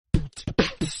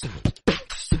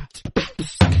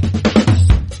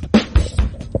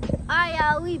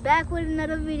back with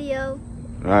another video.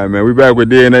 All right, man. We back with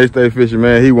DNA Stay Fishing,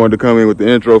 man. He wanted to come in with the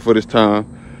intro for this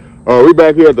time. We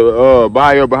back here at the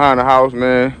bayou behind the house,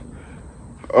 man.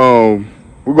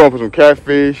 We're going for some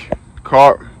catfish,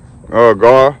 carp,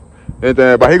 gar,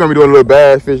 anything. But he gonna be doing a little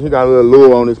bass fishing. He got a little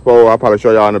lure on this pole. I'll probably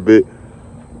show y'all in a bit.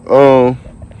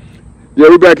 Yeah,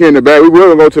 we back here in the back. We were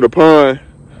gonna go to the pond,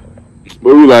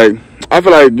 but we like, I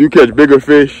feel like you catch bigger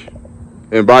fish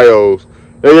in bayous.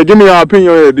 Yeah, give me your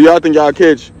opinion on it. Do y'all think y'all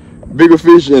catch bigger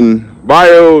fish in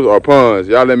bayous or ponds?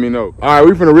 Y'all let me know. All right,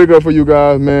 we finna rig up for you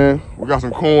guys, man. We got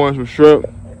some corn, some shrimp.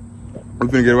 We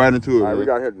finna get right into it. All right, we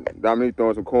got here Dominique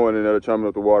throwing some corn in there, chumming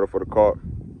up the water for the carp.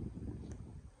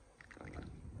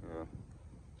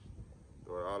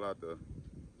 Throw it all out there.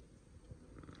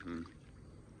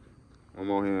 One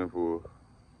more handful.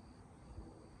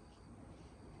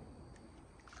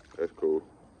 That's cool.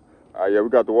 All right, yeah, we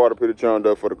got the water pretty churned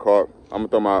up for the carp. I'm gonna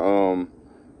throw my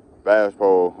bass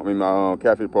pole, my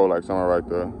catfish pole like somewhere right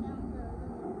there.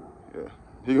 Yeah,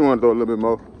 he want to throw a little bit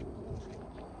more.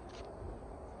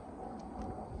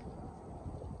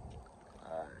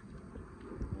 All right,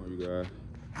 come on, you guys.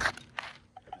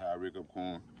 That's how I rig up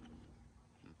corn.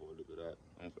 Pour a little bit of that.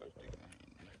 I'm sorry, stick my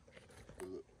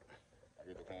hand. Look, I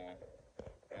get the corn.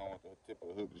 I don't want the tip of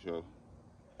the hook to show.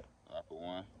 I put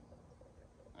one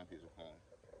piece of corn.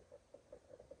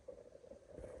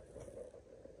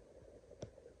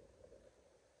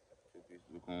 Two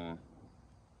pieces of corn.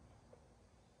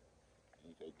 And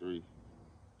you take three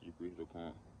pieces of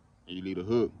corn. And you leave the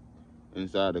hook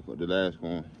inside the last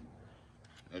corn.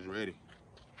 That's ready.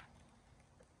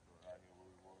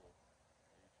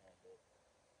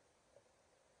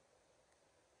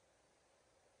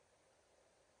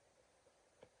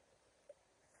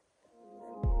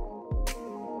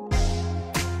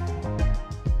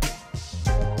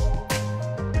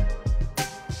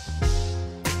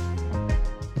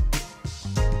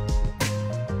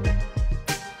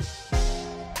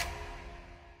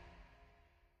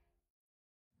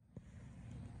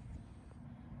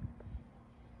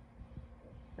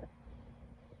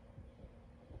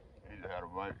 He just had a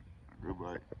bite, a good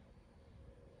bite.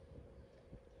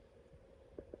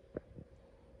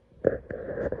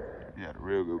 He had a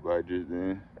real good bite just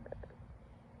then.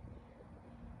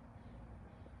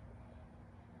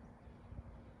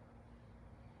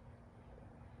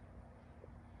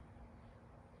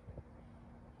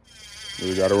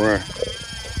 We gotta run.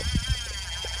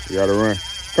 We gotta run.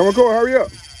 Come on, Cole, hurry up.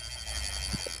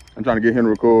 I'm trying to get him to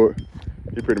record.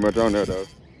 He's pretty much on there though.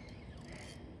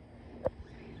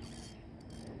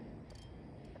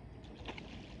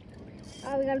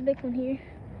 Oh, we got a big one here.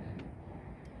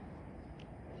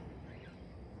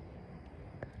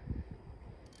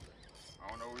 I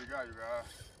don't know what we got, you guys.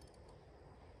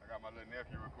 I got my little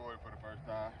nephew recording for the first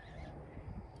time.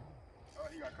 Oh,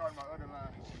 he got caught in my other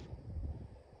line.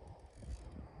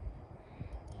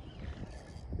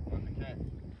 What's the cat?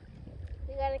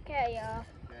 We got a cat, y'all.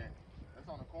 Cat. That's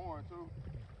on the corn too.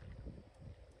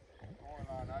 Corn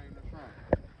line, not even the shrimp.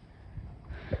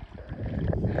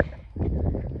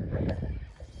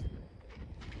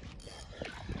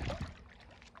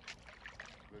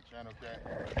 Little channel cat.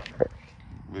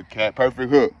 Little cat,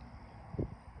 perfect hook.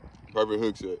 Perfect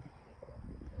hook set.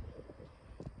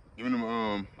 Give me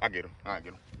them, I get him. I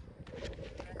get him.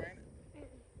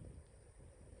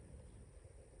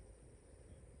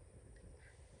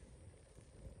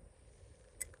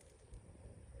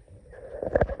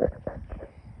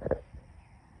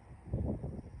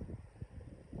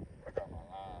 I got my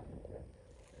line.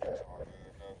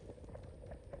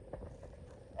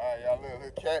 All right, y'all,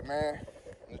 little cat, man.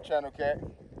 The channel cat.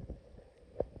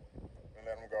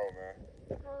 Let him go, man.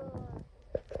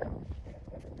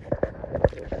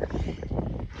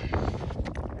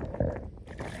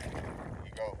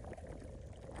 Go.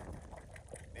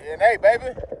 DNA, baby.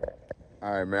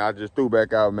 All right, man. I just threw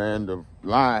back out, man. The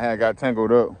line had got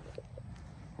tangled up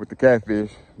with the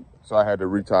catfish, so I had to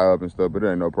retie up and stuff. But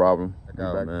it ain't no problem.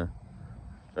 Back, man.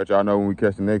 Let y'all know when we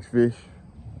catch the next fish.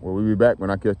 Well, we be back when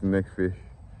I catch the next fish.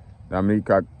 Dominique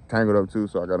got tangled up too,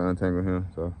 so I gotta untangle him.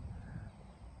 So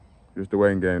just the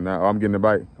waiting game now. Oh, I'm getting a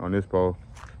bite on this pole.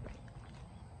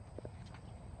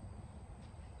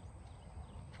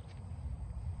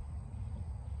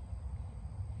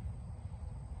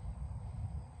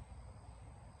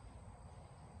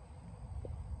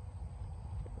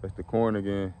 That's the corn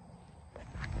again.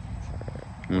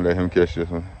 I'm gonna let him catch this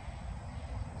one.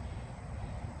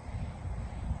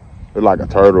 It's like a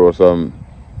turtle or something.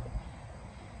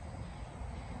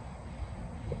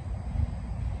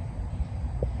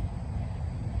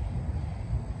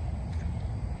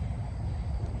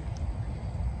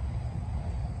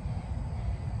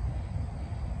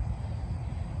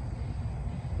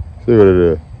 See what it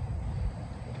is.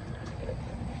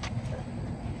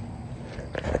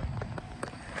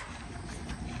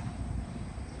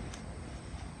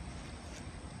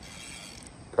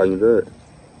 How you do it?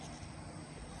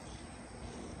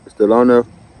 It's still on there?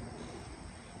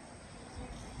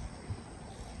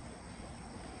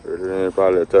 It ain't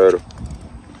probably a turtle.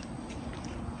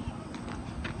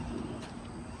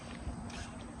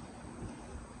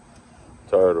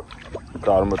 Turtle. We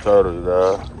caught him a turtle, you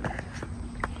guys.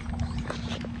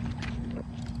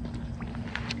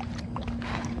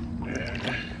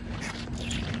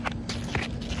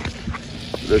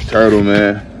 This turtle,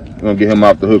 man. I'm gonna get him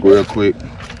off the hook real quick. There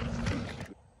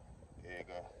you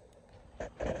go.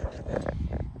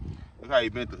 Look how he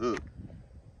bent the hook.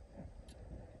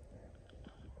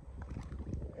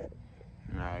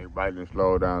 Nah, he biting and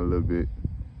slow down a little bit.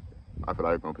 I feel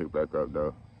like he's gonna pick back up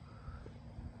though.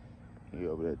 He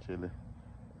over there chilling.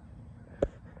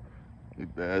 He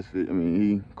bass fish. I mean,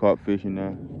 he caught fishing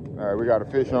now. All right, we got a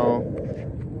fish on.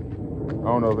 I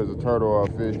don't know if it's a turtle or a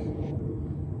fish.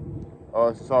 Oh,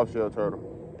 it's a soft shell turtle.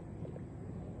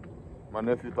 My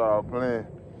nephew thought I was playing.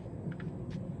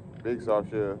 Big soft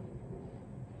shell.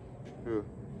 Here.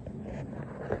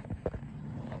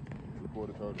 Record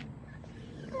the turtle.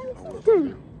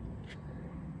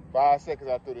 5 seconds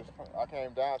I threw this. I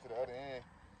came down to the other end.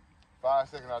 5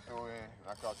 seconds I threw in, and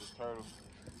I caught this turtle.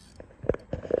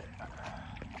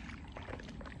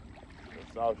 A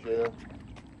soft shell,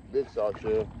 big soft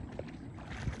shell.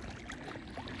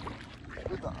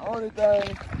 It's the only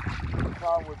thing, the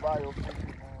problem with bayou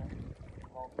fishing, man.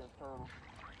 Don't catch turtles.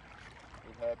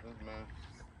 It happens, man.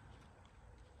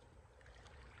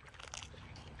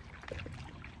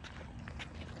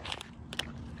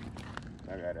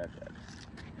 I got that.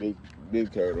 Big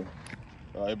turtle.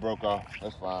 Oh, it broke off.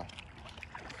 That's fine.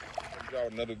 I'll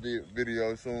drop another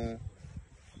video soon.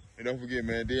 And don't forget,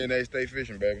 man, DNA stay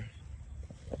fishing, baby.